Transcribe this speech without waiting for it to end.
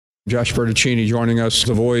Josh Bertuccini joining us,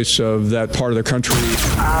 the voice of that part of the country.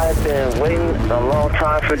 I've been waiting a long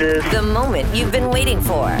time for this. The moment you've been waiting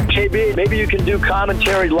for. JB, maybe you can do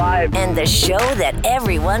commentary live. And the show that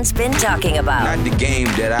everyone's been talking about. Not the game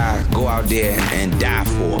that I go out there and die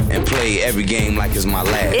for and play every game like it's my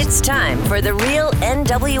last. It's time for the Real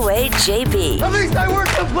NWA JB. At least I work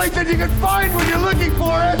someplace that you can find when you're looking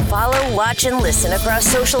for it. Follow, watch, and listen across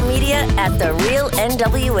social media at the Real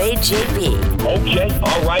NWA JB. Okay,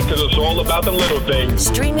 all right, because it's all about the little things.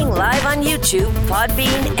 Streaming live on YouTube,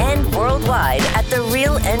 Podbean, and worldwide at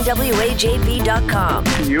therealnwajb.com.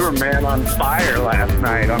 You were man on fire last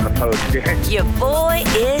night on the post game. Your boy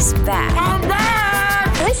is back. I'm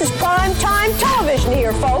back! This is prime time television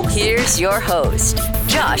here, folks. Here's your host,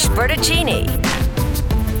 Josh Bertuccini.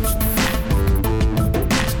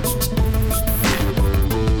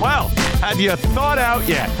 Well, have you thought out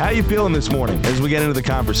yet? How you feeling this morning as we get into the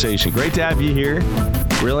conversation? Great to have you here.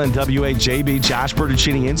 Real NWA JB, Josh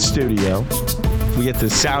Bertuccini in studio. We get to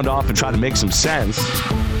sound off and try to make some sense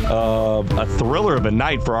of a thriller of a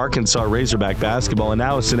night for Arkansas Razorback basketball, and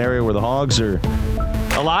now a scenario where the Hogs are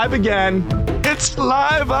alive again. It's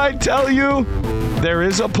live, I tell you. There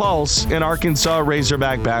is a pulse in Arkansas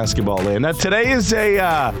Razorback basketball. And now today is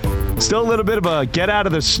still a little bit of a get out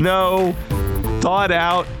of the snow, thaw it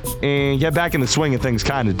out, and get back in the swing of things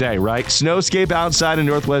kind of day, right? Snowscape outside of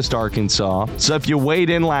Northwest Arkansas. So if you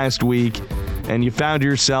weighed in last week and you found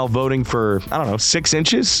yourself voting for, 6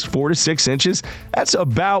 inches, 4 to 6 inches, that's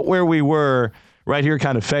about where we were right here,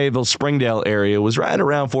 kind of Fayetteville, Springdale area. It was right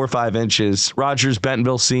around 4 or 5 inches. Rogers,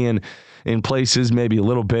 Bentonville seeing in places maybe a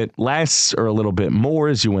little bit less or a little bit more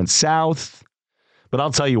as you went south. But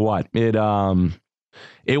I'll tell you what,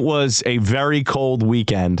 it was a very cold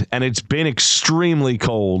weekend, and it's been extremely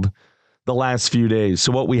cold the last few days.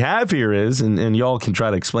 So what we have here is, and y'all can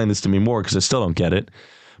try to explain this to me more because I still don't get it,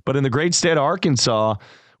 but in the great state of Arkansas,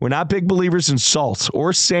 we're not big believers in salt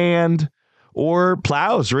or sand or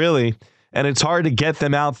plows, really. And it's hard to get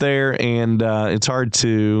them out there, and it's hard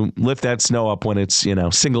to lift that snow up when it's,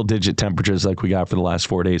 single-digit temperatures like we got for the last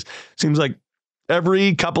 4 days. Seems like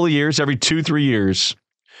every couple of years, every 2-3 years,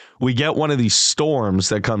 we get one of these storms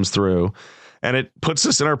that comes through, and it puts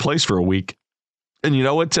us in our place for a week. And you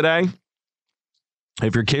know what today?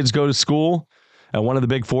 If your kids go to school at one of the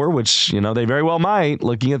big four, which, they very well might,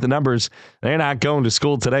 looking at the numbers, they're not going to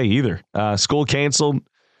school today either. School canceled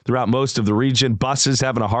throughout most of the region. Buses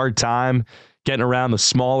having a hard time getting around the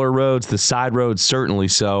smaller roads, the side roads certainly.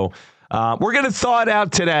 So we're going to thaw it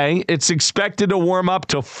out today. It's expected to warm up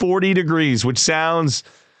to 40 degrees, which sounds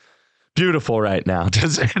beautiful right now.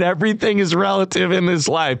 Everything is relative in this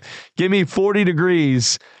life. Give me 40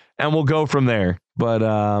 degrees and we'll go from there. But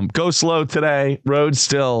go slow today. Roads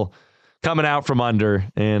still coming out from under,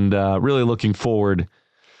 and really looking forward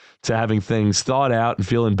to having things thawed out and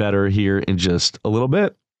feeling better here in just a little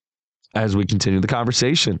bit as we continue the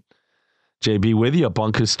conversation. JB with you up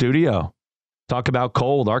on Bunker Studio. Talk about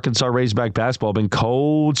cold. Arkansas Razorback basketball been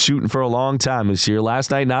cold shooting for a long time this year.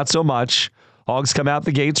 Last night, not so much. Hogs come out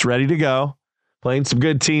the gates ready to go. Playing some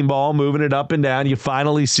good team ball, moving it up and down. You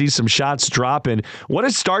finally see some shots dropping. What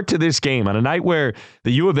a start to this game on a night where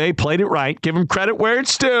the U of A played it right. Give them credit where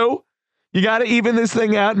it's due. You got to even this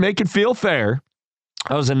thing out and make it feel fair.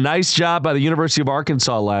 That was a nice job by the University of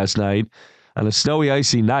Arkansas last night on a snowy,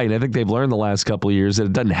 icy night. I think they've learned the last couple of years that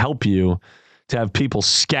it doesn't help you to have people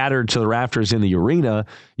scattered to the rafters in the arena.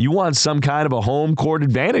 You want some kind of a home court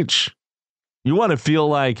advantage. You want to feel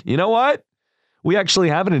like, you know what? We actually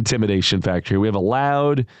have an intimidation factor here. We have a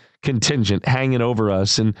loud contingent hanging over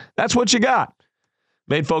us, and that's what you got.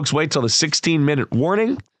 Made folks wait till the 16-minute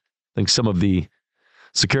warning. I think some of the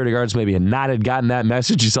security guards maybe had not gotten that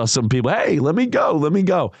message. You saw some people, hey, let me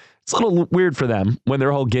go. It's a little weird for them when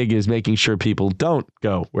their whole gig is making sure people don't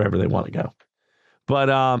go wherever they want to go. But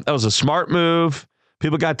that was a smart move.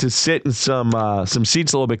 People got to sit in some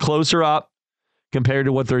seats a little bit closer up compared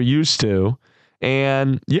to what they're used to.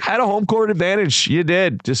 And you had a home court advantage. You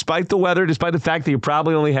did, despite the weather, despite the fact that you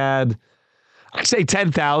probably only had, I'd say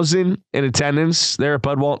 10,000 in attendance there at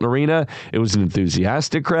Bud Walton Arena. It was an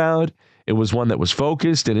enthusiastic crowd. It was one that was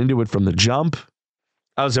focused and into it from the jump.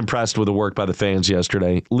 I was impressed with the work by the fans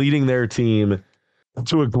yesterday, leading their team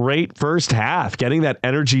to a great first half, getting that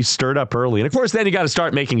energy stirred up early. And of course, then you got to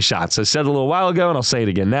start making shots. I said a little while ago, and I'll say it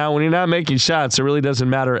again now, when you're not making shots, it really doesn't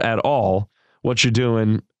matter at all what you're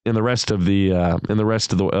doing in the rest of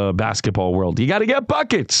the basketball world. You got to get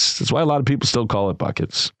buckets. That's why a lot of people still call it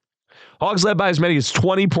buckets. Hogs led by as many as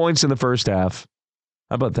 20 points in the first half.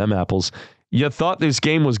 How about them apples? You thought this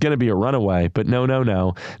game was going to be a runaway, but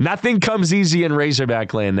no. Nothing comes easy in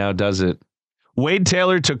Razorback land now, does it? Wade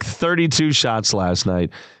Taylor took 32 shots last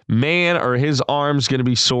night. Man, are his arms going to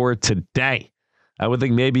be sore today. I would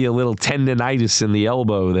think maybe a little tendonitis in the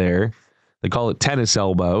elbow there. They call it tennis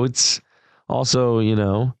elbow. It's also,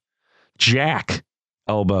 jack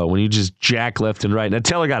elbow when you just jack left and right. Now,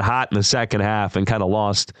 Taylor got hot in the second half and kind of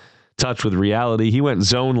lost touch with reality. He went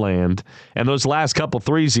zone land, and those last couple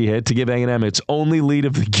threes he hit to give A&M its only lead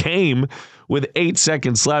of the game with 8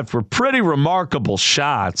 seconds left were pretty remarkable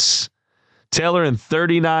shots. Taylor in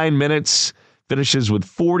 39 minutes finishes with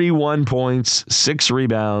 41 points, 6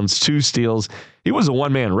 rebounds, 2 steals. He was a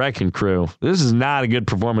one-man wrecking crew. This is not a good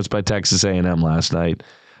performance by Texas A&M last night.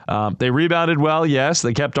 They rebounded well, yes.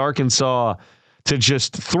 They kept Arkansas to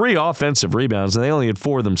just 3 offensive rebounds, and they only had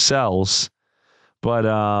 4 themselves. But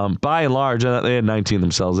by and large, they had 19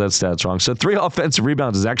 themselves. That stat's wrong. So 3 offensive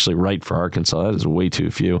rebounds is actually right for Arkansas. That is way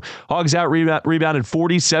too few. Hogs out rebounded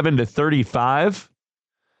 47-35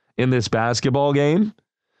 in this basketball game.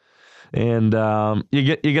 And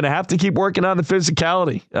you're going to have to keep working on the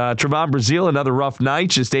physicality. Trevon Brazile, another rough night.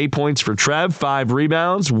 Just 8 points for Trev, 5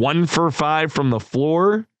 rebounds, 1 for 5 from the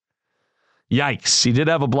floor. Yikes. He did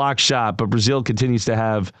have a block shot, but Brazile continues to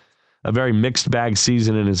have a very mixed bag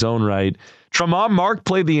season in his own right. Tremont Mark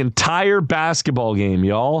played the entire basketball game,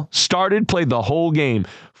 y'all. Played the whole game.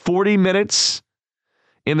 40 minutes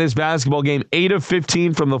in this basketball game. 8 of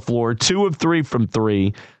 15 from the floor. 2 of 3 from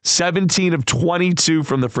 3. 17 of 22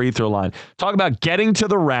 from the free throw line. Talk about getting to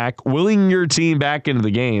the rack, willing your team back into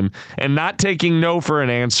the game, and not taking no for an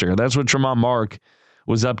answer. That's what Tremont Mark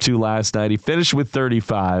was up to last night. He finished with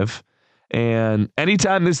 35. And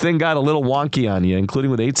anytime this thing got a little wonky on you,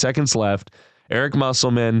 including with 8 seconds left, Eric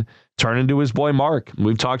Musselman turned into his boy Mark.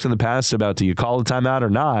 We've talked in the past about, do you call a timeout or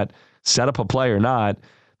not, set up a play or not?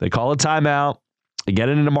 They call a timeout, they get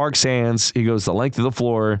it into Mark's hands. He goes the length of the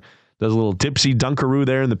floor, does a little dipsy dunkaroo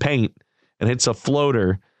there in the paint, and hits a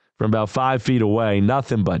floater from about 5 feet away.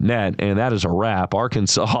 Nothing but net, and that is a wrap.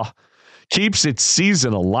 Arkansas keeps its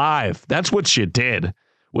season alive. That's what you did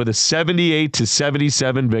with a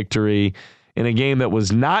 78-77 victory in a game that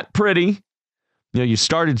was not pretty. You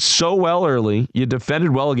started so well early. You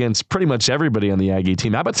defended well against pretty much everybody on the Aggie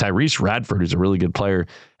team. How about Tyrese Radford, who's a really good player,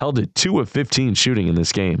 held it 2 of 15 shooting in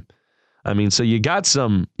this game. I mean, so you got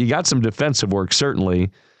some defensive work, certainly,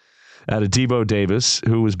 out of Devo Davis,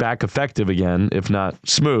 who was back effective again, if not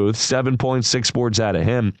smooth. 7 points, 6 boards out of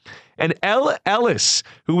him. And L. Ellis,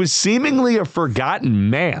 who was seemingly a forgotten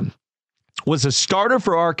man, was a starter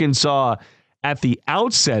for Arkansas at the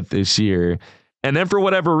outset this year, and then for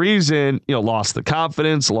whatever reason, lost the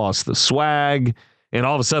confidence, lost the swag, and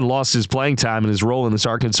all of a sudden lost his playing time and his role in this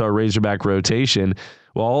Arkansas Razorback rotation.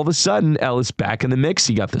 Well, all of a sudden, Ellis back in the mix.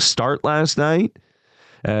 He got the start last night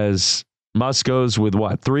as Muss goes with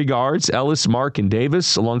 3 guards, Ellis, Mark, and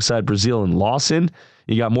Davis, alongside Brazile and Lawson.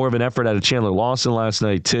 You got more of an effort out of Chandler Lawson last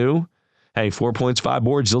night, too. Hey, 4 points, 5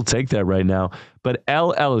 boards. You'll take that right now. But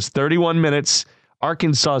L. Ellis, 31 minutes,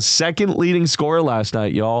 Arkansas's second leading scorer last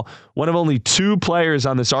night, y'all. One of only 2 players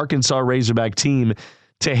on this Arkansas Razorback team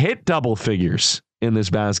to hit double figures in this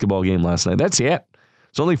basketball game last night. That's it.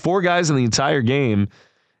 There's only 4 guys in the entire game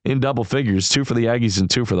in double figures, 2 for the Aggies and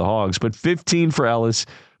 2 for the Hogs. But 15 for Ellis,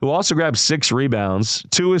 who also grabbed 6 rebounds,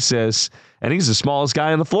 2 assists, and he's the smallest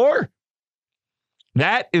guy on the floor.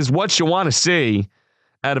 That is what you want to see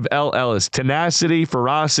out of L. Ellis. Tenacity,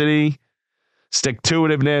 ferocity,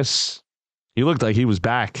 stick-to-itiveness. He looked like he was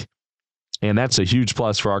back, and that's a huge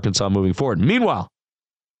plus for Arkansas moving forward. Meanwhile,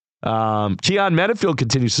 Keon Menafield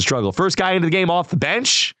continues to struggle. First guy into the game off the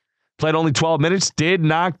bench, played only 12 minutes, did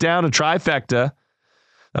knock down a trifecta.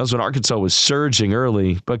 That was when Arkansas was surging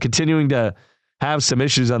early, but continuing to have some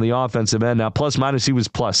issues on the offensive end. Now, plus-minus, he was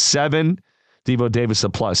 +7. Devo Davis a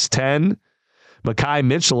 +10. Mekhi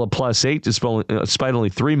Mitchell a +8 despite only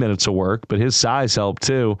 3 minutes of work, but his size helped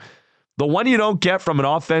too. The one you don't get from an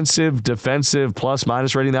offensive, defensive,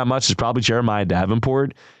 plus-minus rating that much is probably Jeremiah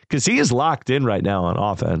Davenport, because he is locked in right now on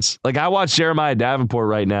offense. Like, I watch Jeremiah Davenport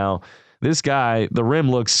right now. This guy, the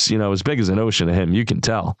rim looks, as big as an ocean to him. You can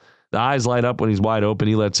tell. The eyes light up when he's wide open.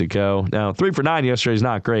 He lets it go. Now, 3 for 9 yesterday is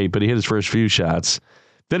not great, but he hit his first few shots.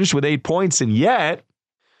 Finished with 8 points, and yet,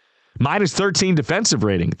 -13 defensive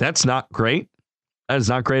rating. That's not great. That is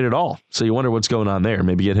not great at all. So you wonder what's going on there.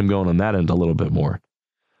 Maybe get him going on that end a little bit more.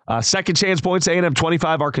 Second chance points, A&M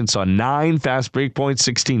 25, Arkansas 9. Fast break points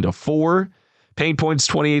 16-4. Paint points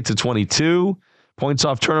 28-22. Points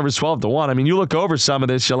off turnovers 12-1. I mean, you look over some of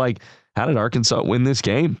this, you're like, how did Arkansas win this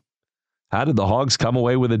game? How did the Hogs come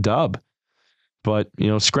away with a dub? But,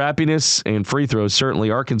 scrappiness and free throws,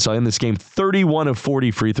 certainly Arkansas in this game, 31 of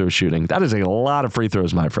 40 free throw shooting. That is a lot of free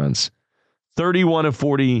throws, my friends. 31 of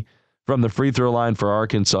 40 from the free throw line for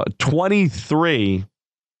Arkansas. 23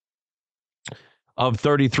 of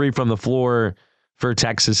 33 from the floor for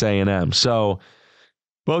Texas A&M. So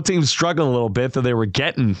both teams struggling a little bit, though they were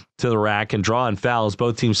getting to the rack and drawing fouls.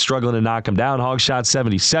 Both teams struggling to knock them down. Hogs shot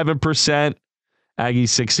 77%, Aggies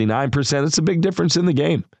 69%. It's a big difference in the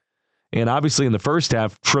game. And obviously in the first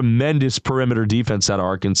half, tremendous perimeter defense out of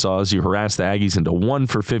Arkansas as you harassed the Aggies into 1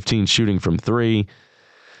 for 15 shooting from 3.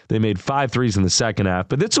 They made 5 threes in the second half.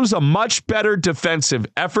 But this was a much better defensive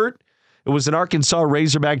effort. It was an Arkansas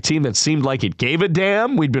Razorback team that seemed like it gave a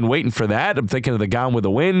damn. We'd been waiting for that. I'm thinking of the Gone with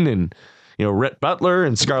the Wind and Rhett Butler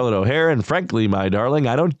and Scarlett O'Hara. And frankly, my darling,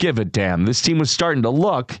 I don't give a damn. This team was starting to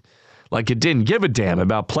look like it didn't give a damn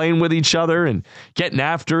about playing with each other and getting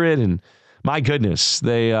after it. And my goodness,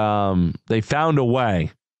 they found a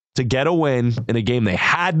way to get a win in a game they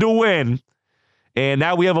had to win. And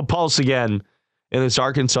now we have a pulse again in this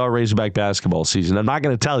Arkansas Razorback basketball season. I'm not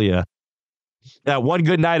going to tell you that one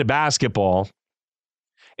good night of basketball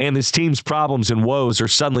and this team's problems and woes are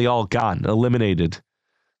suddenly all gone, eliminated.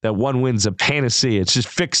 That one win's a panacea. It's just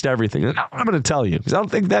fixed everything. I'm going to tell you, because I don't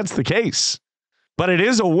think that's the case. But it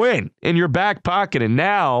is a win in your back pocket. And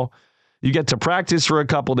now you get to practice for a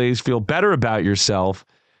couple days, feel better about yourself.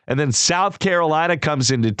 And then South Carolina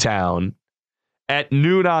comes into town at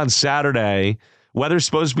noon on Saturday. Weather's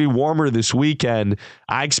supposed to be warmer this weekend.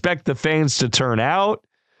 I expect the fans to turn out.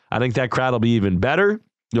 I think that crowd will be even better.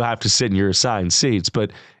 You'll have to sit in your assigned seats,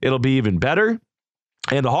 but it'll be even better.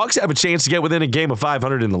 And the Hawks have a chance to get within a game of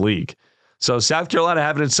 500 in the league. So South Carolina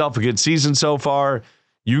having itself a good season so far.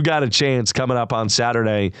 You got a chance coming up on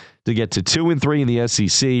Saturday to get to 2-3 in the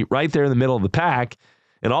SEC, right there in the middle of the pack.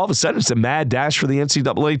 And all of a sudden, it's a mad dash for the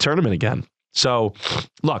NCAA tournament again. So,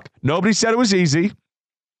 look, nobody said it was easy.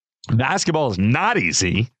 Basketball is not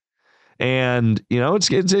easy. And,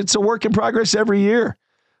 it's a work in progress every year.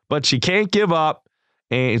 But you can't give up.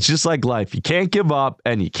 And it's just like life. You can't give up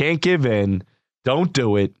and you can't give in. Don't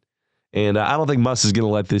do it. And I don't think Muss is going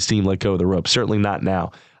to let this team let go of the rope. Certainly not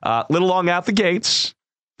now. Little long out the gates.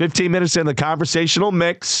 15 minutes in the conversational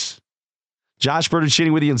mix. Josh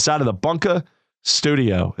Bertuccini with you inside of the Bunker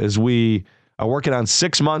studio as we are working on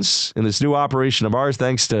 6 months in this new operation of ours,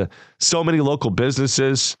 thanks to so many local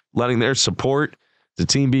businesses letting their support to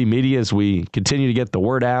Team B Media as we continue to get the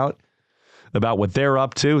word out about what they're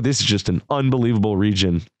up to. This is just an unbelievable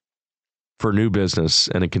region for new business,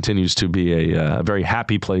 and it continues to be a very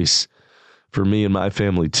happy place for me and my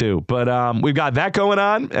family too. But we've got that going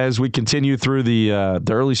on as we continue through the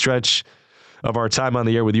early stretch of our time on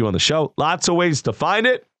the air with you on the show. Lots of ways to find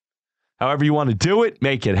it. However you want to do it,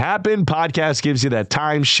 make it happen. Podcast gives you that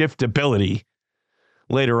time shiftability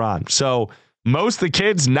later on. So most of the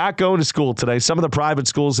kids not going to school today. Some of the private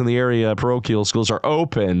schools in the area, parochial schools, are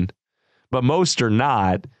open, but most are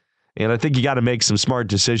not. And I think you got to make some smart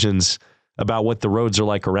decisions about what the roads are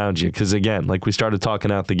like around you. Because again, like we started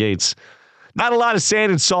talking out the gates, not a lot of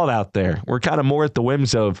sand and salt out there. We're kind of more at the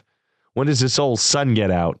whims of when does this old sun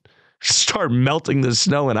get out? Start melting the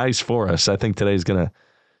snow and ice for us. I think today's going to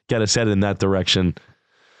get us headed in that direction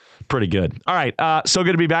pretty good. All right, so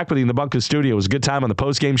good to be back with you in the Bunker studio. It was a good time on the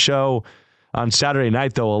postgame show on Saturday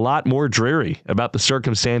night, though a lot more dreary about the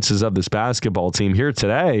circumstances of this basketball team here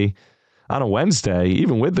today on a Wednesday,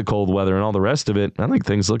 even with the cold weather and all the rest of it. I think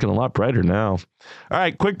things looking a lot brighter now. All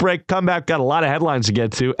right, quick break, come back. Got a lot of headlines to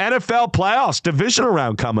get to. NFL playoffs, divisional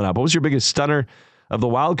round coming up. What was your biggest stunner of the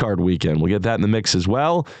wild card weekend? We'll get that in the mix as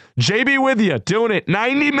well. JB with you, doing it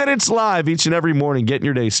 90 minutes live each and every morning, getting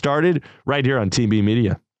your day started right here on TB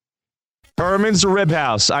Media. Herman's Rib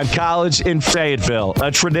House on College in Fayetteville. A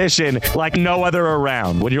tradition like no other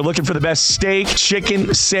around. When you're looking for the best steak,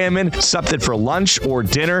 chicken, salmon, something for lunch or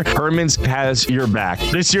dinner, Herman's has your back.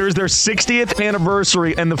 This year is their 60th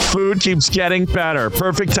anniversary and the food keeps getting better.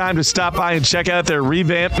 Perfect time to stop by and check out their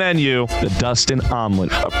revamped menu. The Dustin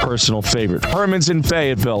Omelet, a personal favorite. Herman's in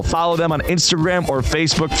Fayetteville. Follow them on Instagram or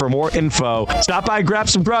Facebook for more info. Stop by and grab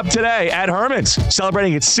some grub today at Herman's,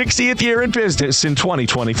 celebrating its 60th year in business in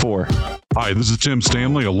 2024. Hi, this is Tim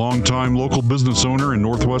Stanley, a longtime local business owner in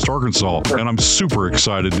Northwest Arkansas, and I'm super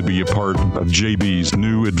excited to be a part of JB's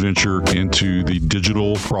new adventure into the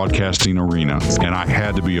digital broadcasting arena, and I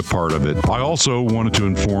had to be a part of it. I also wanted to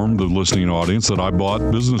inform the listening audience that I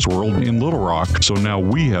bought Business World in Little Rock, so now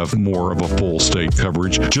we have more of a full state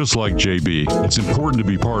coverage, just like JB. It's important to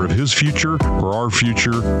be part of his future, or our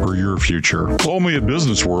future, or your future. Call me at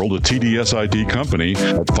Business World, a TDSID company,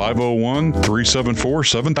 at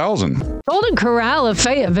 501-374-7000. Golden Corral of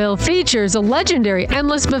Fayetteville features a legendary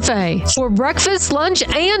endless buffet for breakfast, lunch,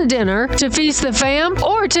 and dinner to feast the fam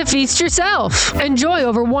or to feast yourself. Enjoy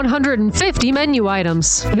over 150 menu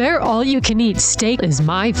items. Their all-you-can-eat steak is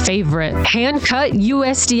my favorite. Hand-cut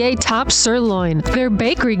USDA top sirloin. Their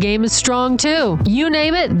bakery game is strong too. You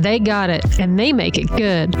name it, they got it, and they make it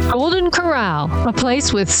good. Golden Corral, a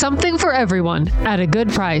place with something for everyone at a good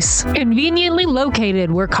price. Conveniently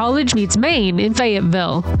located where College meets Main in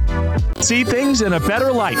Fayetteville. See things in a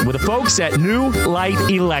better light with the folks at New Light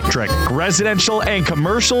Electric. Residential and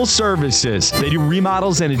commercial services. They do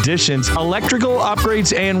remodels and additions, electrical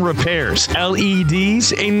upgrades and repairs,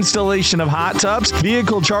 LEDs, installation of hot tubs,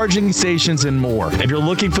 vehicle charging stations, and more. If you're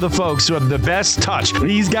looking for the folks who have the best touch,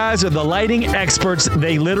 these guys are the lighting experts.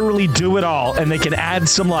 They literally do it all, and they can add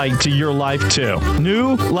some light to your life too.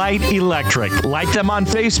 New Light Electric. Like them on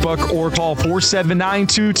Facebook or call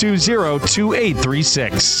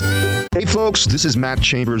 479-220-2836. Hey folks, this is Matt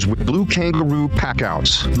Chambers with Blue Kangaroo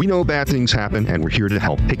Packouts. We know bad things happen and we're here to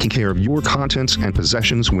help, taking care of your contents and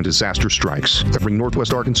possessions when disaster strikes. Covering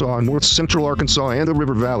Northwest Arkansas, North Central Arkansas, and the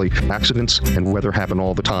River Valley, accidents and weather happen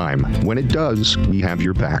all the time. When it does, we have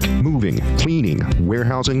your back. Moving, cleaning,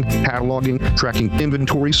 warehousing, cataloging, tracking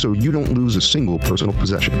inventory so you don't lose a single personal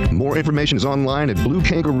possession. More information is online at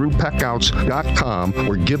bluekangaroopackouts.com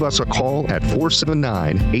or give us a call at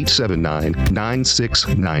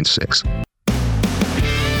 479-879-9696.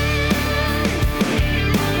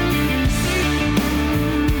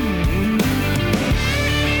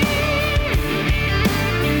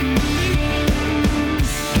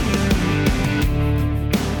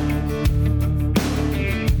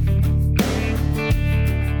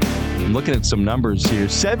 Looking at some numbers here,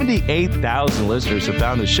 78,000 listeners have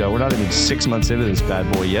found the show. We're not even 6 months into this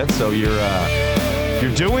bad boy yet, so you're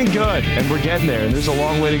doing good, and we're getting there. And there's a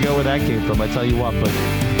long way to go where that came from, I tell you what. But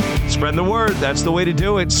spread the word. That's the way to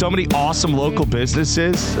do it. So many awesome local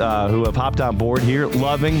businesses who have hopped on board here,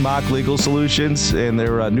 loving Mock Legal Solutions and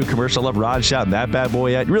their new commercial. I love Rod shouting that bad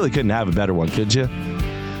boy at. You really couldn't have a better one, could you?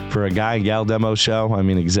 For a guy and gal demo show? I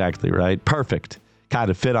mean, exactly, right? Perfect.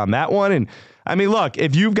 Kind of fit on that one. And I mean, look,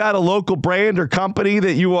 if you've got a local brand or company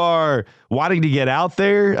that you are wanting to get out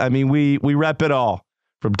there, I mean, we rep it all,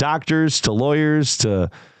 from doctors to lawyers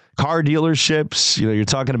to car dealerships. You know, you're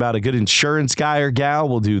talking about a good insurance guy or gal,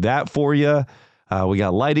 we'll do that for you. We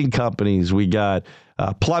got lighting companies. We got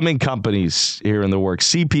plumbing companies here in the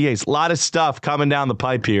works, CPAs, a lot of stuff coming down the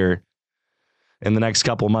pipe here in the next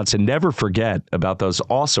couple of months. And never forget about those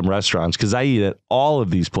awesome restaurants, because I eat at all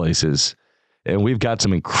of these places. And we've got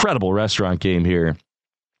some incredible restaurant game here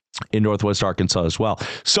in Northwest Arkansas as well.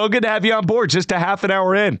 So good to have you on board. Just a half an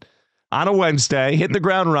hour in on a Wednesday, hitting the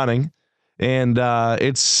ground running. And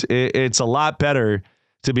it's a lot better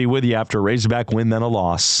to be with you after a Razorback win than a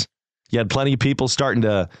loss. You had plenty of people starting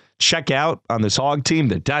to check out on this Hog team.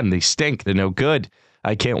 They're done. They stink. They're no good.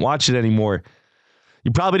 I can't watch it anymore.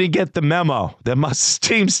 You probably didn't get the memo that Muss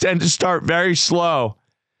teams tend to start very slow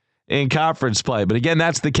in conference play. But again,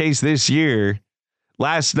 that's the case this year.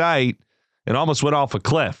 Last night, it almost went off a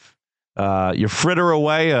cliff. You fritter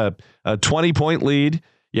away a 20-point lead.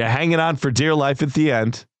 You're hanging on for dear life at the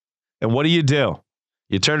end. And what do? You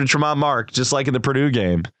turn to Tremont Mark, just like in the Purdue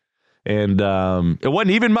game. And it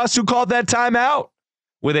wasn't even Muss who called that timeout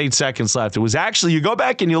with 8 seconds left. It was actually, you go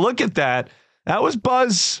back and you look at that, that was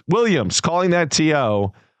Buzz Williams calling that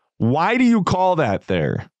TO. Why do you call that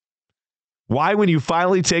there? Why, when you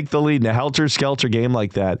finally take the lead in a helter-skelter game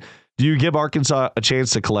like that, do you give Arkansas a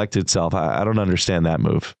chance to collect itself? I don't understand that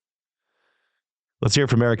move. Let's hear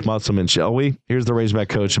from Eric Musselman, shall we? Here's the Razorback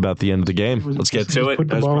coach about the end of the game. Let's get to it. Put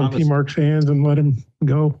the ball in P. Mark's hands and let him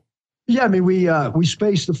go. Yeah, I mean, we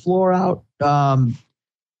spaced the floor out.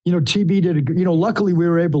 TB did, luckily we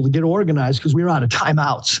were able to get organized because we were out of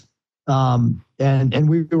timeouts. And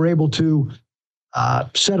we were able to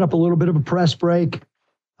set up a little bit of a press break.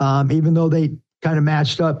 Even though they kind of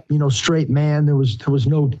matched up, straight man, there was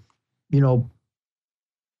no,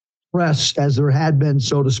 press as there had been,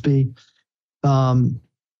 so to speak. And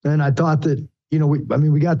I thought that,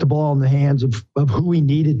 we got the ball in the hands of who we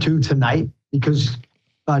needed to tonight, because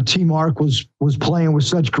T. Mark was playing with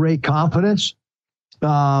such great confidence.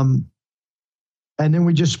 And then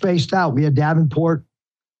we just spaced out. We had Davenport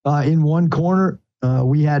in one corner.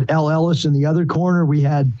 We had L. Ellis in the other corner. We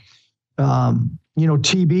had,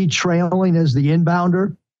 TB trailing as the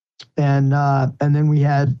inbounder. And then we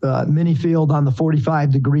had Minifield on the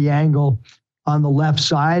 45-degree angle on the left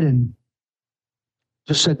side, and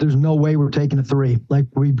just said, there's no way we're taking a three. Like,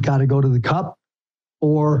 we've got to go to the cup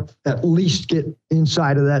or at least get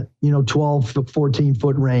inside of that, 12 to 14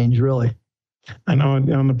 foot range, really. I know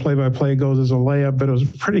on the play-by-play goes as a layup, but it was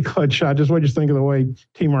a pretty clutch shot. Just what you think of the way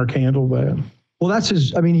T-Mark handled that? Well, that's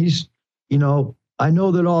his. I mean, he's, I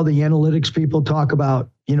know that all the analytics people talk about,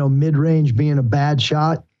 mid-range being a bad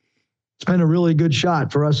shot. It's been a really good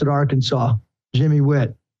shot for us at Arkansas. Jimmy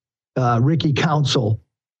Witt, Ricky Council,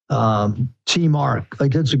 T-Mark.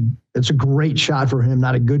 Like, it's a great shot for him,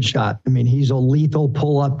 not a good shot. I mean, he's a lethal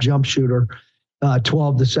pull-up jump shooter,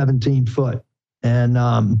 12 to 17 foot.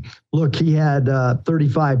 And look, he had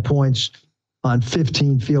 35 points on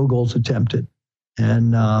 15 field goals attempted.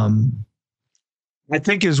 And I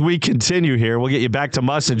think as we continue here, we'll get you back to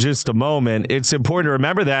Muss in just a moment. It's important to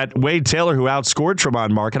remember that Wade Taylor, who outscored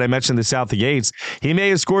Tremont Mark, and I mentioned this out the gates, he may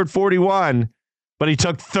have scored 41, but he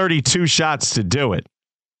took 32 shots to do it.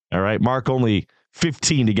 All right, Mark only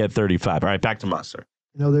 15 to get 35. All right, back to Muss, sir.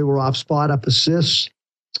 They were off spot up assists,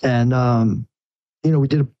 and we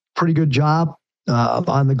did a pretty good job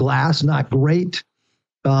on the glass. Not great,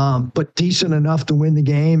 but decent enough to win the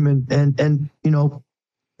game.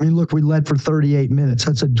 And look, we led for 38 minutes.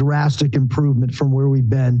 That's a drastic improvement from where we've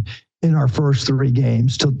been in our first 3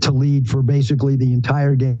 games to lead for basically the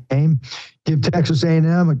entire game. Give Texas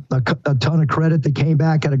A&M a ton of credit. They came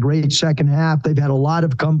back, had a great second half. They've had a lot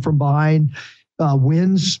of come from behind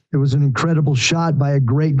wins. It was an incredible shot by a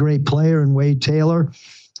great player in Wade Taylor.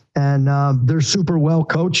 And they're super well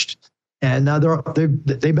coached. And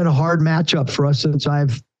they've been a hard matchup for us since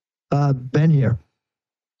I've been here.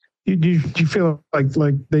 Do you feel like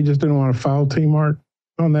they just didn't want to foul T-Mark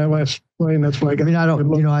on that last play, and that's why? I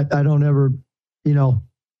don't ever,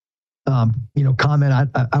 comment.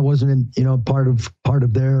 I wasn't in, part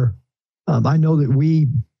of their. I know that we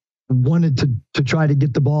wanted to try to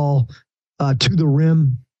get the ball to the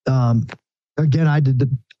rim. Again, I did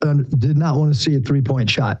not want to see a 3-point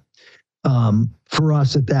shot for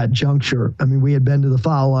us at that juncture. I mean, we had been to the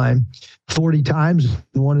foul line 40 times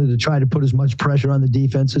and wanted to try to put as much pressure on the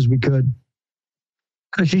defense as we could.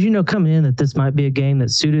 Coach, did you know coming in that this might be a game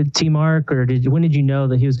that suited T-Mark, or when did you know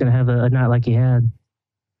that he was going to have a night like he had?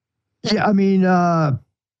 Yeah, I mean,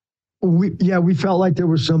 we felt like there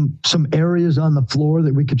were some areas on the floor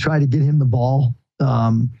that we could try to get him the ball.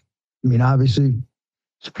 I mean, obviously,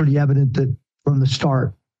 it's pretty evident that from the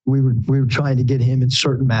start we were trying to get him in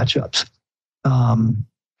certain matchups.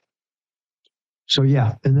 So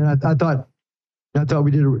yeah, and then I thought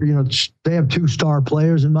we did. They have 2 star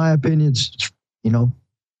players in my opinion. It's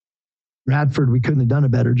Radford, we couldn't have done a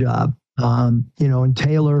better job. And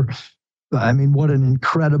Taylor, I mean, what an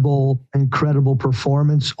incredible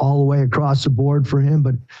performance all the way across the board for him.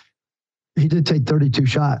 But he did take 32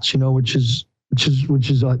 shots, which is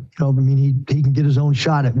I mean, he can get his own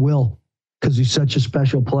shot at will because he's such a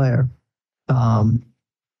special player.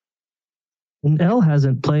 And L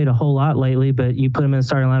hasn't played a whole lot lately, but you put him in the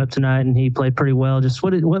starting lineup tonight, and he played pretty well. Just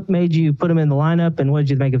what made you put him in the lineup, and what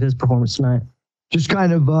did you think of his performance tonight? Just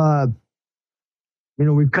kind of,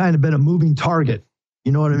 we've kind of been a moving target.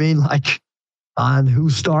 You know what I mean? Like on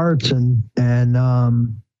who starts, and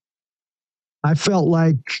I felt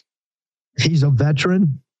like he's a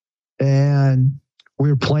veteran, and we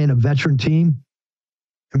were playing a veteran team.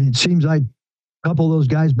 I mean, it seems like a couple of those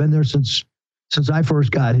guys been there since I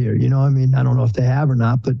first got here. I mean, I don't know if they have or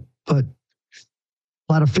not, but a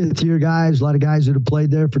lot of 5th-year guys, a lot of guys that have played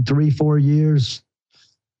there for 3-4 years,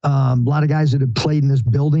 a lot of guys that have played in this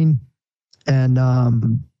building, and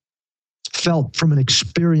felt from an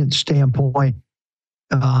experience standpoint,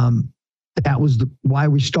 that was why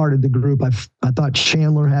we started the group. I thought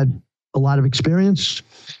Chandler had a lot of experience,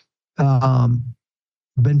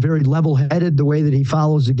 been very level-headed the way that he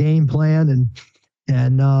follows the game plan, and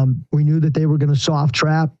we knew that they were going to soft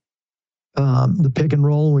trap the pick and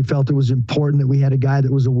roll. We felt it was important that we had a guy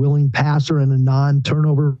that was a willing passer and a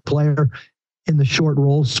non-turnover player in the short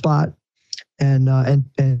roll spot. And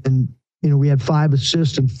we had 5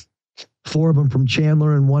 assists and 4 of them from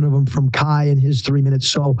Chandler and 1 of them from Kai in his 3 minutes.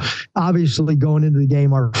 So obviously going into the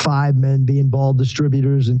game, our 5 men being ball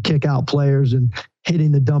distributors and kick out players and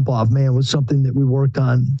hitting the dump off, man, was something that we worked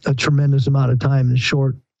on a tremendous amount of time in a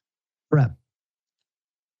short prep.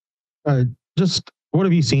 Just what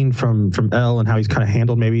have you seen from L and how he's kind of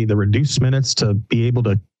handled maybe the reduced minutes to be able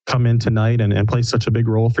to come in tonight and play such a big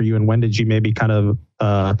role for you? And when did you maybe kind of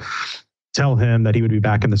tell him that he would be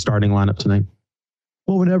back in the starting lineup tonight?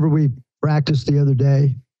 Well, whenever we practiced the other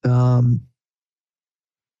day, to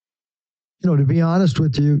be honest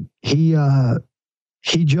with you, he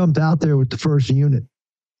jumped out there with the first unit.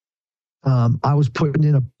 I was putting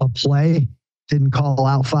in a play, didn't call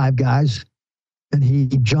out 5 guys, and he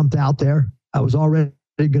jumped out there. I was already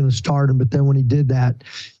going to start him, but then when he did that,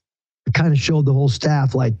 it kind of showed the whole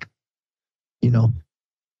staff, like, He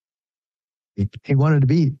wanted to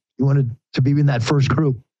be in that first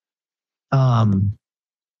group. I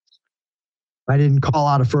didn't call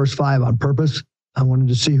out a first 5 on purpose. I wanted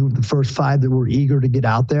to see who the first 5 that were eager to get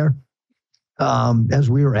out there as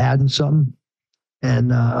we were adding something.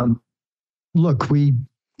 And look, we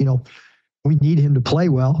need him to play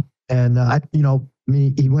well. And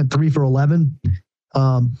he went 3 for 11.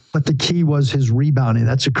 But the key was his rebounding.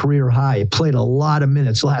 That's a career high. He played a lot of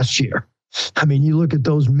minutes last year. I mean, you look at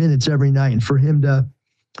those minutes every night, and for him to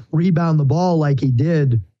rebound the ball like he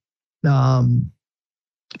did, phenomenal.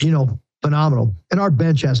 And our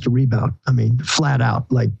bench has to rebound. I mean, flat out.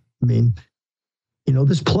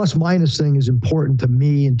 This plus minus thing is important to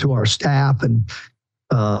me and to our staff. And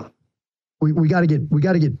we got to get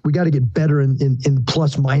better in the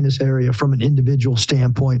plus minus area from an individual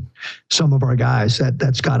standpoint. Some of our guys,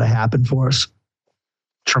 that's got to happen for us.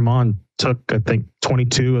 Tremont took, I think,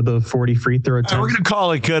 22 of the 40 free throw attempts. We're going to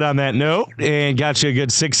call it good on that note and got you a good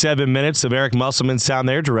 6-7 minutes of Eric Musselman's sound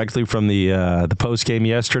there directly from the post game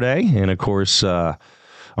yesterday. And of course,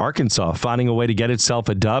 Arkansas finding a way to get itself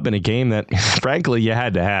a dub in a game that, frankly, you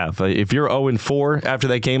had to have. If you're 0-4 after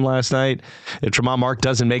that game last night, if Tremont Mark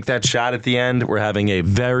doesn't make that shot at the end, we're having a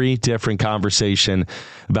very different conversation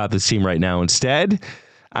about this team right now. Instead,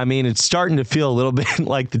 I mean, it's starting to feel a little bit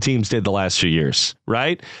like the teams did the last few years,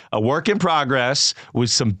 right? A work in progress with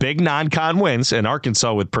some big non-con wins, and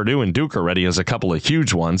Arkansas with Purdue and Duke already has a couple of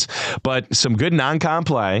huge ones, but some good non-con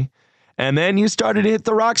play. And then you started to hit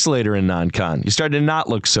the rocks later in non-con. You started to not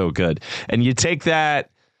look so good. And you take that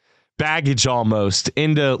baggage almost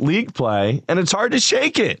into league play, and it's hard to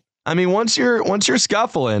shake it. I mean, once you're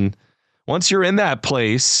scuffling, once you're in that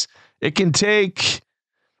place, it can take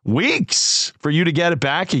weeks for you to get it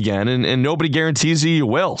back again, and nobody guarantees you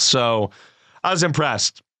will. So I was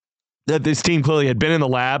impressed that this team clearly had been in the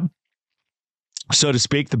lab, so to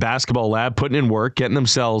speak, the basketball lab, putting in work, getting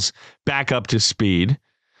themselves back up to speed.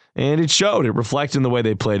 And it showed. It reflected in the way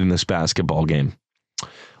they played in this basketball game.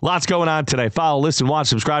 Lots going on today. Follow, listen, watch,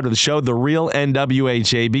 subscribe to the show. The Real NWA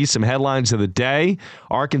JB. Some headlines of the day.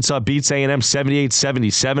 Arkansas beats A&M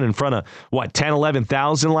 78-77 in front of, 10,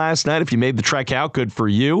 11,000 last night. If you made the trek out, good for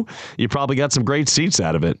you. You probably got some great seats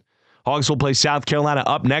out of it. Hogs will play South Carolina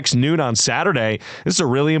up next noon on Saturday. This is a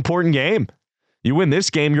really important game. You win this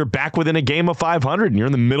game, you're back within a game of 500, and you're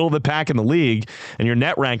in the middle of the pack in the league, and your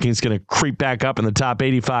net ranking is going to creep back up in the top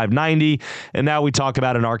 85, 90. And now we talk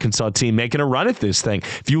about an Arkansas team making a run at this thing.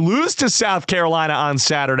 If you lose to South Carolina on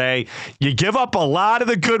Saturday, you give up a lot of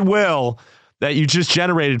the goodwill that you just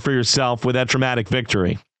generated for yourself with that dramatic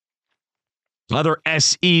victory. Other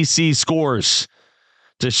SEC scores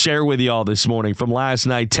to share with you all this morning from last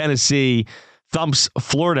night. Tennessee thumps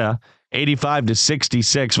Florida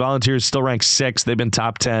 85-66. Volunteers still ranked 6th. They've been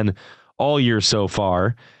top 10 all year so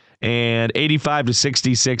far. And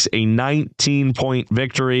 85-66, a 19-point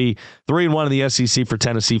victory. 3-1 in the SEC for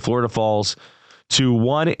Tennessee. Florida falls to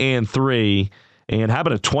 1-3. And how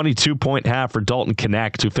about a 22-point half for Dalton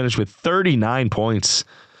Knecht, who finished with 39 points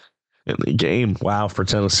in the game. Wow, for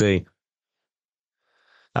Tennessee.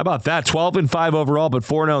 How about that? 12-5 overall, but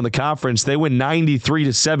 4-0 in the conference. They win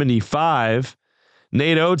 93-75.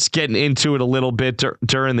 Nate Oates getting into it a little bit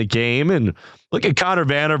during the game. And look at Connor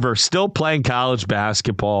Vanderveer still playing college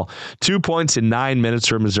basketball. 2 points in 9 minutes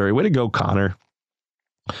for Missouri. Way to go, Connor.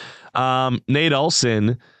 Nate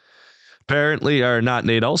Olson,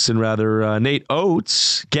 Nate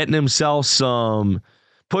Oates getting himself some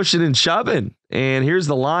pushing and shoving. And here's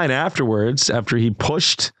the line afterwards after he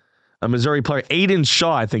pushed a Missouri player. Aiden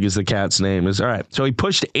Shaw, I think is the cat's name. All right. So he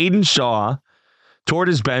pushed Aiden Shaw toward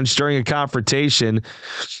his bench during a confrontation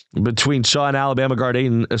between Shaw and Alabama guard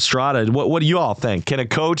Aiden Estrada. What do you all think? Can a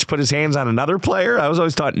coach put his hands on another player? I was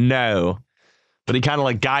always taught no, but he kind of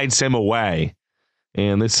like guides him away.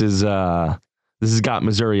 And this has got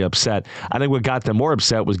Missouri upset. I think what got them more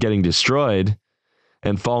upset was getting destroyed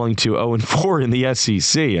and falling to 0-4 in the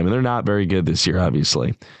SEC. I mean, they're not very good this year,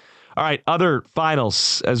 obviously. All right, other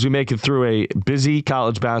finals as we make it through a busy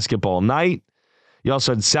college basketball night. You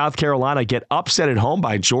also had South Carolina get upset at home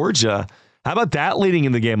by Georgia. How about that leading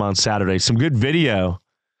in the game on Saturday? Some good video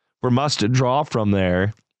for Muss to draw from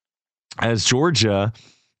there as Georgia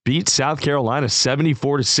beat South Carolina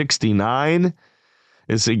 74-69.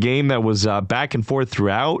 It's a game that was back and forth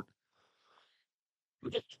throughout.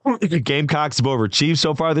 The Gamecocks have overachieved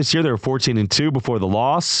so far this year. They were 14-2 before the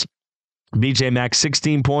loss. BJ Mack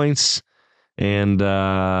 16 points and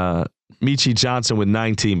Michi Johnson with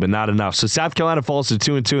 19, but not enough. So South Carolina falls to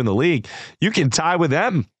 2-2 in the league. You can tie with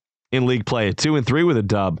them in league play at 2-3 with a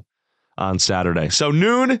dub on Saturday. So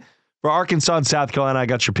noon, For Arkansas and South Carolina, I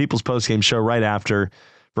got your People's Postgame Show right after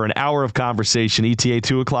for an hour of conversation. ETA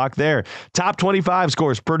 2 o'clock there. Top 25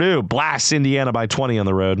 scores. Purdue blasts Indiana by 20 on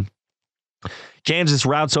the road. Kansas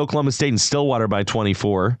routs Oklahoma State and Stillwater by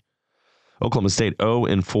 24. Oklahoma State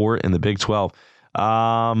 0-4 in the Big 12.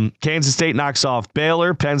 Kansas State knocks off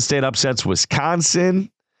Baylor. Penn State upsets Wisconsin.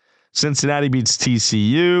 Cincinnati beats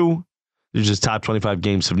TCU. There's just top 25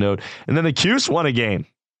 games of note. And then the Cuse won a game.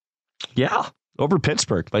 Yeah, over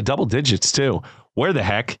Pittsburgh by double digits too. Where the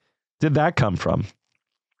heck did that come from?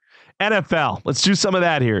 NFL. Let's do some of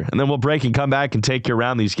that here. And then we'll break and come back and take you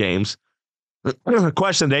around these games.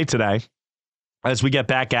 Question of the day today. As we get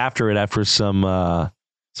back after it after some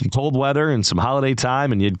cold weather and some holiday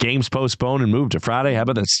time, and you had games postponed and moved to Friday. How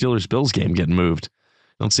about that Steelers-Bills game getting moved?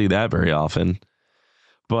 Don't see that very often.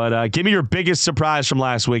 But give me your biggest surprise from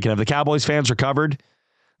last week. And have the Cowboys fans recovered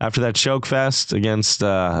after that choke fest against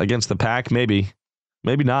the Pack? Maybe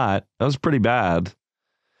not. That was pretty bad.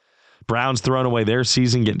 Browns throwing away their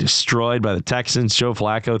season, getting destroyed by the Texans. Joe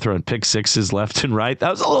Flacco throwing pick sixes left and right. That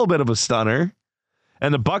was a little bit of a stunner.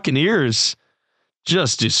 And the Buccaneers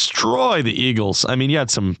just destroy the Eagles. I mean, you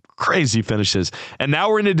had some crazy finishes. And now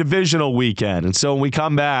we're in a divisional weekend. And so when we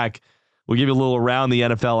come back, we'll give you a little around the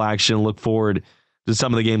NFL action. Look forward to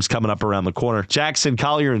some of the games coming up around the corner. Jackson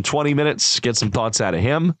Collier in 20 minutes. Get some thoughts out of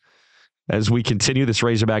him as we continue this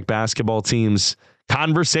Razorback basketball team's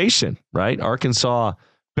conversation, right? Arkansas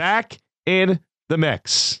back in the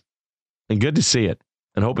mix. And good to see it.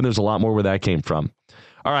 And hoping there's a lot more where that came from.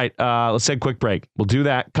 All right, let's take a quick break. We'll do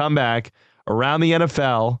that. Come back. Around the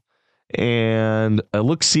NFL and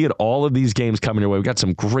look-see at all of these games coming your way. We've got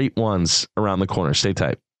some great ones around the corner. Stay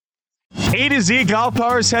tight. A to Z Golf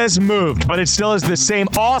Cars has moved, but it still has the same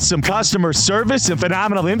awesome customer service and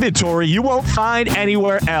phenomenal inventory you won't find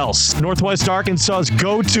anywhere else. Northwest Arkansas's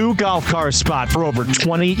go-to golf car spot for over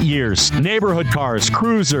 20 years. Neighborhood cars,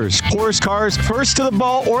 cruisers, course cars, first to the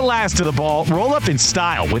ball or last to the ball, roll up in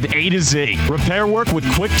style with A to Z. Repair work with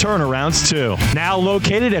quick turnarounds too. Now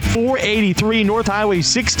located at 483 North Highway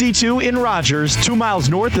 62 in Rogers, 2 miles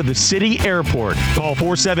north of the city airport. Call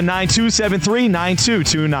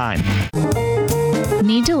 479-273-9229.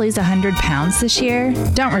 Need to lose 100 pounds this year?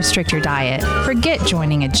 Don't restrict your diet. Forget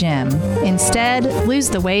joining a gym. Instead, lose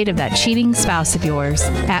the weight of that cheating spouse of yours.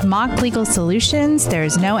 At Mock Legal Solutions, there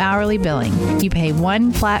is no hourly billing. You pay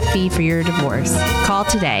one flat fee for your divorce. Call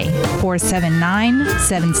today,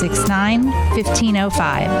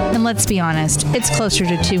 479-769-1505. And let's be honest, it's closer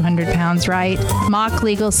to 200 pounds, right? Mock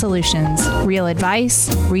Legal Solutions. Real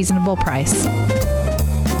advice, reasonable price.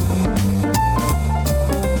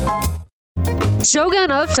 Shogun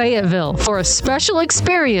of Fayetteville for a special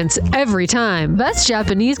experience every time. Best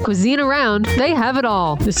Japanese cuisine around, they have it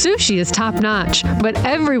all. The sushi is top notch, but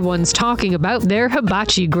everyone's talking about their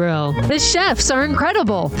hibachi grill. The chefs are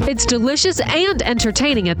incredible. It's delicious and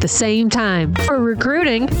entertaining at the same time. For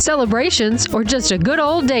recruiting, celebrations, or just a good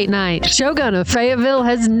old date night, Shogun of Fayetteville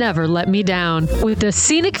has never let me down. With the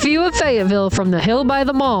scenic view of Fayetteville from the hill by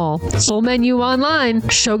the mall. Full menu online,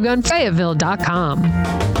 shogunfayetteville.com.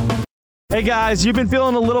 Hey guys, you've been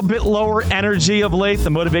feeling a little bit lower energy of late. The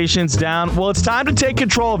motivation's down. Well, it's time to take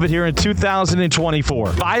control of it here in 2024.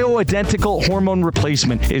 Bioidentical hormone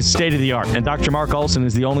replacement is state of the art, and Dr. Mark Olson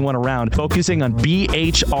is the only one around focusing on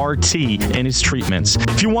BHRT in his treatments.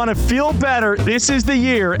 If you want to feel better, this is the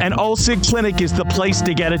year, and Olson Clinic is the place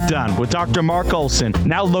to get it done with Dr. Mark Olson,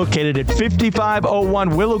 now located at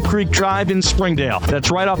 5501 Willow Creek Drive in Springdale. That's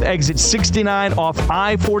right off exit 69 off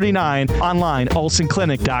I-49, online,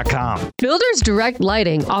 olsonclinic.com. Builders Direct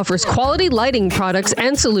Lighting offers quality lighting products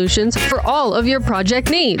and solutions for all of your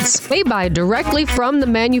project needs. They buy directly from the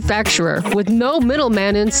manufacturer with no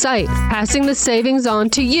middleman in sight, passing the savings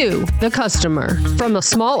on to you, the customer. From a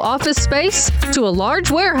small office space to a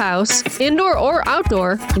large warehouse, indoor or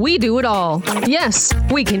outdoor, we do it all. Yes,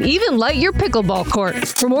 we can even light your pickleball court.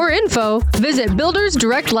 For more info, visit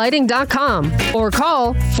buildersdirectlighting.com or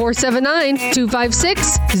call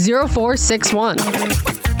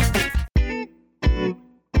 479-256-0461.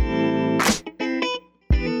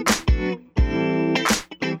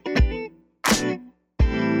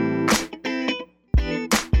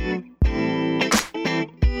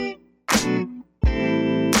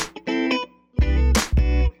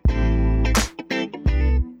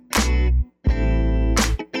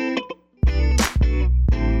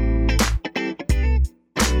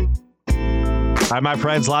 All right, my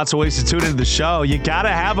friends, lots of ways to tune into the show. You got to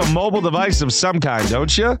have a mobile device of some kind,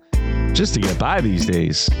 don't you? Just to get by these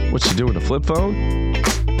days. What you doing, a flip phone?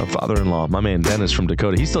 My father-in-law, my man Dennis from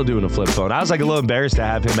Dakota, he's still doing a flip phone. I was like a little embarrassed to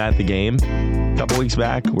have him at the game. a couple weeks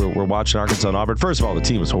back. We're watching Arkansas and Auburn. First of all, the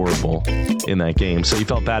team was horrible in that game, so you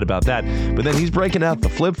felt bad about that. But then he's breaking out the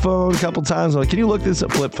flip phone a couple times. I'm like, can you look this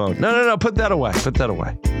up? Flip phone. No, put that away. Put that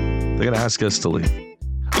away. They're going to ask us to leave.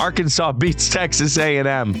 Arkansas beats Texas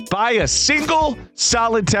A&M by a single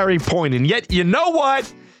solitary point. And yet, you know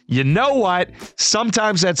what?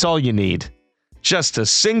 Sometimes that's all you need. Just a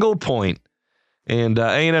single point. And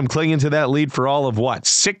A&M clinging to that lead for all of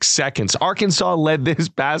 6 seconds. Arkansas led this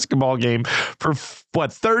basketball game for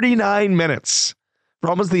 39 minutes. For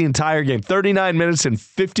almost the entire game. 39 minutes and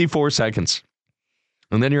 54 seconds.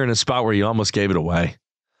 And then you're in a spot where you almost gave it away.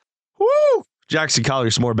 Woo! Jackson Collier,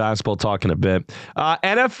 some more basketball talk in a bit.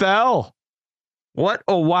 NFL. What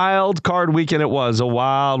a wild card weekend it was. A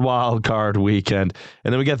wild card weekend.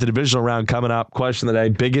 And then we got the divisional round coming up. Question of the day.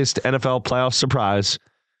 Biggest NFL playoff surprise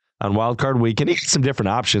on wild card weekend. You get some different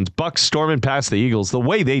options. Bucks storming past the Eagles. The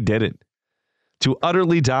way they did it. To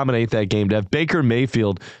utterly dominate that game. To have Baker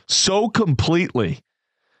Mayfield so completely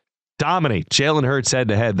dominate Jalen Hurts head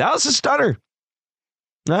to head. That was a stunner.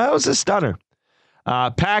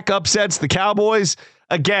 Pack upsets the Cowboys.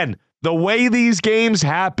 Again, the way these games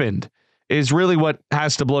happened is really what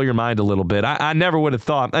has to blow your mind a little bit. I never would have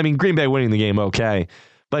thought. I mean, Green Bay winning the game, okay.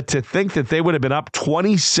 But to think that they would have been up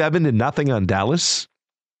 27-0 on Dallas,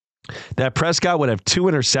 that Prescott would have 2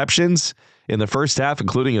 interceptions in the first half,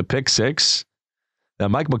 including a pick 6, that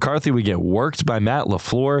Mike McCarthy would get worked by Matt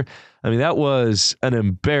LaFleur. I mean, that was an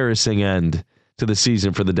embarrassing end to the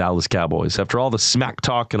season for the Dallas Cowboys. After all the smack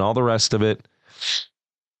talk and all the rest of it,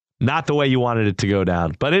 not the way you wanted it to go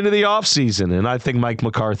down. But into the offseason, and I think Mike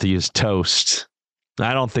McCarthy is toast.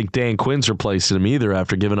 I don't think Dan Quinn's replacing him either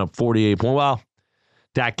after giving up 48 points. Well,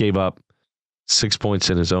 Dak gave up 6 points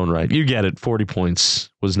in his own right. You get it. 40 points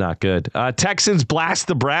was not good. Texans blast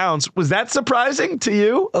the Browns. Was that surprising to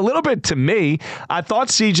you? A little bit to me. I thought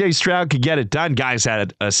CJ Stroud could get it done. Guys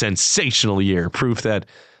had a sensational year. Proof that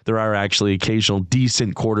there are actually occasional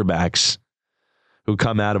decent quarterbacks who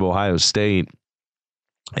come out of Ohio State.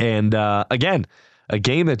 And again, a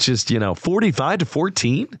game that's just,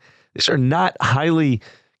 45-14. These are not highly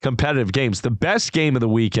competitive games. The best game of the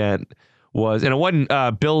weekend was, and it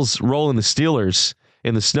wasn't Bills rolling the Steelers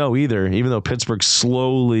in the snow either, even though Pittsburgh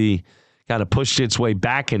slowly kind of pushed its way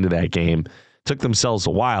back into that game. Took themselves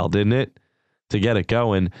a while, didn't it, to get it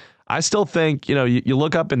going. I still think, you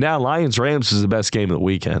look up and down, Lions-Rams is the best game of the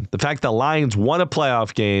weekend. The fact that Lions won a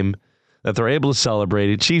playoff game, that they're able to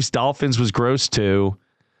celebrate it. Chiefs-Dolphins was gross too.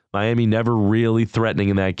 Miami never really threatening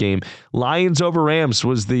in that game. Lions over Rams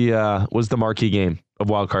was the marquee game of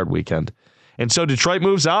Wild Card Weekend. And so Detroit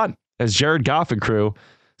moves on as Jared Goff and crew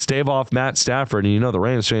stave off Matt Stafford. And the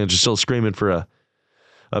Rams fans are still screaming for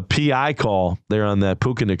a PI call there on that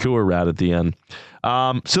Puka Nacua route at the end.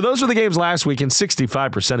 So those were the games last week, and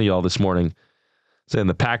 65% of y'all this morning saying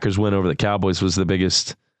the Packers win over the Cowboys was the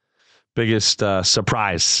biggest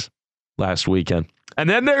surprise last weekend. And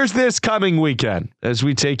then there's this coming weekend as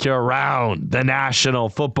we take you around the National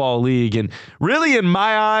Football League. And really, in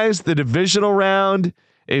my eyes, the divisional round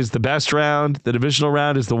is the best round. The divisional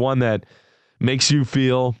round is the one that makes you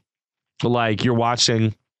feel like you're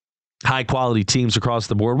watching high-quality teams across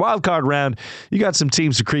the board. Wild card round, you got some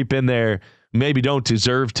teams to creep in there, maybe don't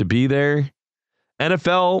deserve to be there.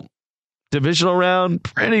 NFL divisional round,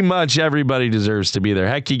 pretty much everybody deserves to be there.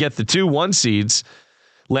 Heck, you get the 2-1 seeds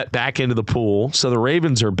let back into the pool. So the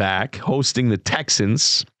Ravens are back hosting the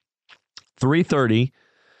Texans 3:30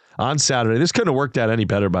 on Saturday. This couldn't have worked out any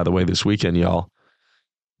better, by the way, this weekend, y'all.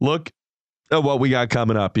 Look at what we got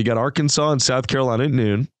coming up. You got Arkansas and South Carolina at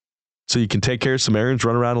noon. So you can take care of some errands,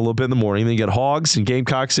 run around a little bit in the morning. Then you got Hogs and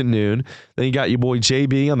Gamecocks at noon. Then you got your boy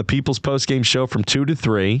JB on the People's Postgame Show from 2 to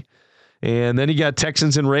 3. And then you got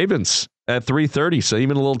Texans and Ravens at 3:30. So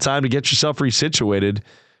even a little time to get yourself resituated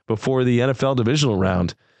before the NFL divisional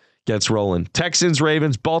round gets rolling. Texans,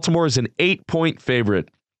 Ravens, Baltimore is an 8-point favorite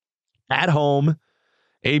at home.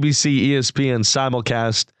 ABC, ESPN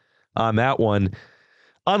simulcast on that one.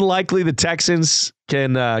 Unlikely the Texans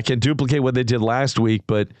can duplicate what they did last week,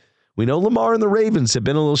 but we know Lamar and the Ravens have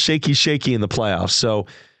been a little shaky in the playoffs. So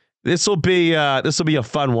this will be a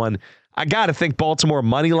fun one. I got to think Baltimore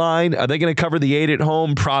money line. Are they going to cover the 8 at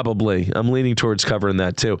home? Probably. I'm leaning towards covering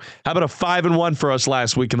that too. How about a 5-1 for us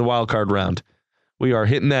last week in the wild card round? We are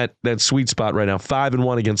hitting that sweet spot right now.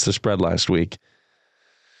 5-1 against the spread last week.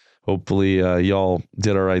 Hopefully y'all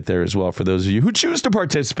did all right there as well. For those of you who choose to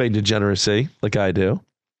participate in degeneracy like I do,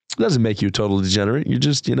 it doesn't make you a total degenerate. You're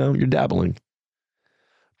just, you're dabbling.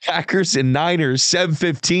 Packers and Niners,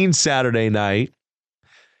 7:15 Saturday night.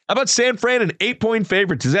 How about San Fran, an 8-point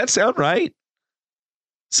favorite? Does that sound right?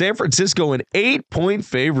 San Francisco, an 8-point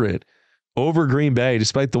favorite over Green Bay,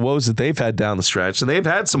 despite the woes that they've had down the stretch. And they've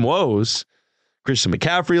had some woes. Christian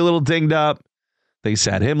McCaffrey a little dinged up. They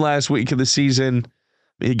sat him last week of the season.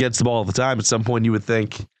 He gets the ball all the time. At some point, you would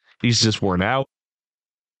think he's just worn out.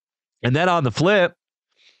 And then on the flip,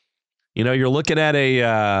 you're looking at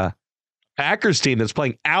a Packers team that's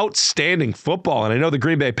playing outstanding football. And I know the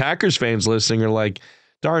Green Bay Packers fans listening are like,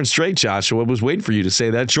 darn straight, Joshua, was waiting for you to say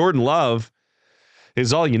that. Jordan Love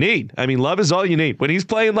is all you need. I mean, Love is all you need. When he's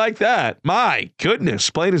playing like that, my goodness,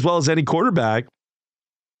 playing as well as any quarterback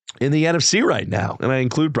in the NFC right now. And I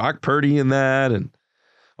include Brock Purdy in that and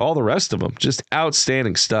all the rest of them. Just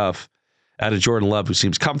outstanding stuff out of Jordan Love, who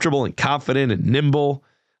seems comfortable and confident and nimble.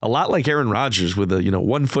 A lot like Aaron Rodgers with the,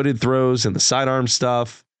 one-footed throws and the sidearm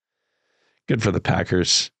stuff. Good for the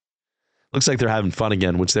Packers. Looks like they're having fun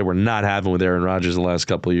again, which they were not having with Aaron Rodgers the last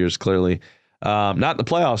couple of years, clearly. Not in the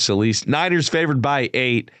playoffs, at least. Niners favored by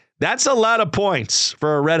 8. That's a lot of points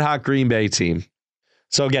for a red-hot Green Bay team.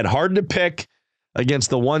 So, again, hard to pick against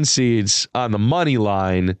the 1 seeds on the money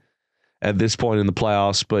line at this point in the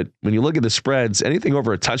playoffs. But when you look at the spreads, anything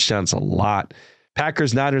over a touchdown is a lot.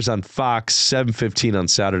 Packers, Niners on Fox, 7:15 on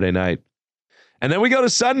Saturday night. And then we go to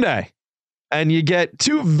Sunday. And you get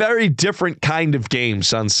 2 very different kind of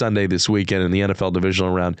games on Sunday this weekend in the NFL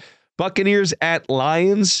divisional round. Buccaneers at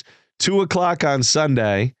Lions, 2 o'clock on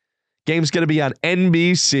Sunday. Game's going to be on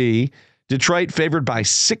NBC. Detroit favored by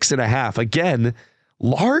 6.5. Again,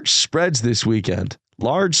 large spreads this weekend.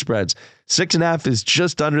 Large spreads. 6.5 is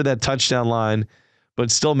just under that touchdown line,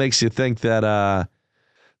 but still makes you think that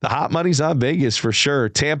the hot money's on Vegas for sure.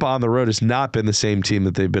 Tampa on the road has not been the same team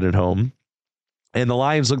that they've been at home. And the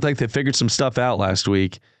Lions looked like they figured some stuff out last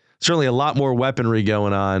week. Certainly a lot more weaponry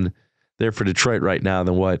going on there for Detroit right now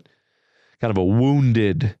than what kind of a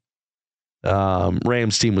wounded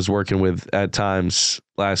Rams team was working with at times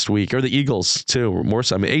last week. Or the Eagles, too. More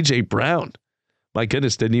so. I mean, A.J. Brown, my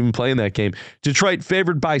goodness, didn't even play in that game. Detroit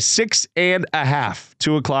favored by 6.5.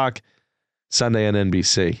 2 o'clock Sunday on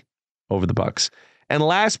NBC over the Bucs. And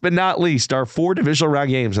last but not least, our 4 divisional round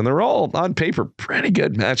games. And they're all, on paper, pretty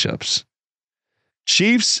good matchups.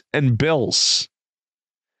 Chiefs and Bills.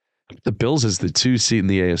 The Bills is the 2 seed in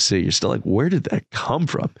the AFC. You're still like, where did that come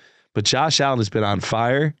from? But Josh Allen has been on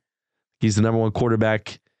fire. He's the number 1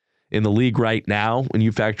 quarterback in the league right now when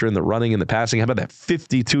you factor in the running and the passing. How about that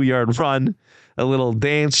 52-yard run? A little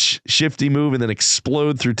dance, shifty move, and then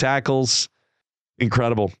explode through tackles.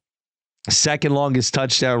 Incredible. Second longest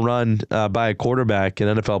touchdown run by a quarterback in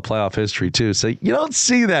NFL playoff history, too. So you don't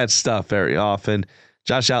see that stuff very often.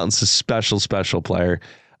 Josh Allen's a special, special player.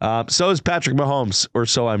 So is Patrick Mahomes, or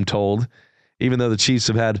so I'm told. Even though the Chiefs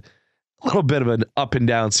have had a little bit of an up and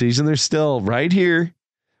down season, they're still right here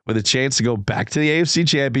with a chance to go back to the AFC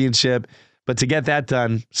Championship. But to get that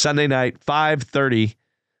done, Sunday night, 5:30,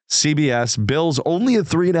 CBS. Bills only a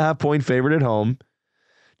 3.5-point favorite at home.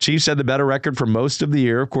 Chiefs had the better record for most of the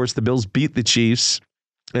year. Of course, the Bills beat the Chiefs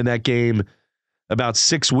in that game about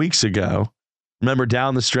 6 weeks ago. Remember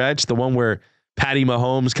down the stretch, the one where Patty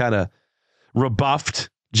Mahomes kind of rebuffed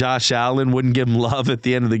Josh Allen, wouldn't give him love at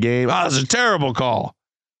the end of the game. Oh, this is a terrible call.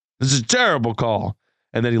 This is a terrible call.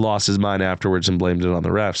 And then he lost his mind afterwards and blamed it on the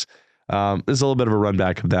refs. There's a little bit of a run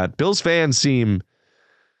back of that. Bills fans seem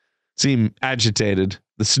agitated.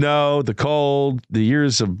 The snow, the cold, the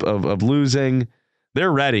years of losing.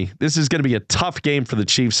 They're ready. This is going to be a tough game for the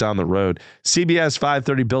Chiefs on the road. CBS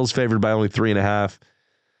 5:30, Bills favored by only 3.5.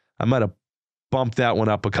 I might have bumped that one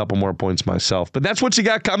up a couple more points myself. But that's what you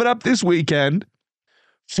got coming up this weekend.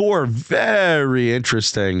 4 very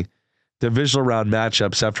interesting divisional round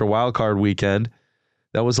matchups after Wild Card weekend.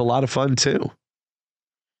 That was a lot of fun too.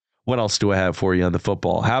 What else do I have for you on the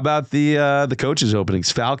football? How about the coaches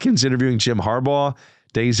openings? Falcons interviewing Jim Harbaugh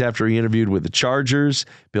days after he interviewed with the Chargers.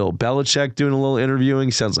 Bill Belichick doing a little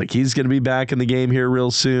interviewing. Sounds like he's going to be back in the game here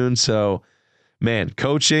real soon. So, man,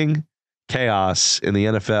 coaching chaos in the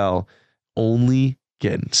NFL only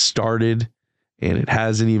getting started, and it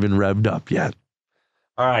hasn't even revved up yet.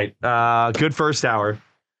 All right. Good first hour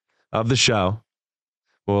of the show.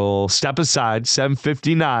 We'll step aside.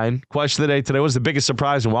 7:59. Question of the day today was the biggest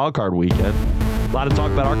surprise in Wild Card weekend. A lot of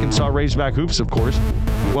talk about Arkansas Razorback hoops, of course.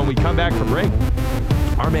 When we come back from break,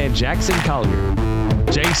 our man Jackson Collier,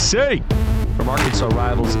 JC, from Arkansas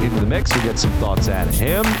Rivals into the mix. We'll get some thoughts out of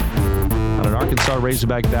him on an Arkansas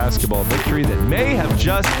Razorback basketball victory that may have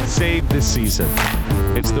just saved this season.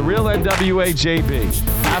 It's the Real NWA JB.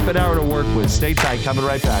 Half an hour to work with. Stay tight. Coming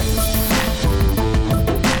right back.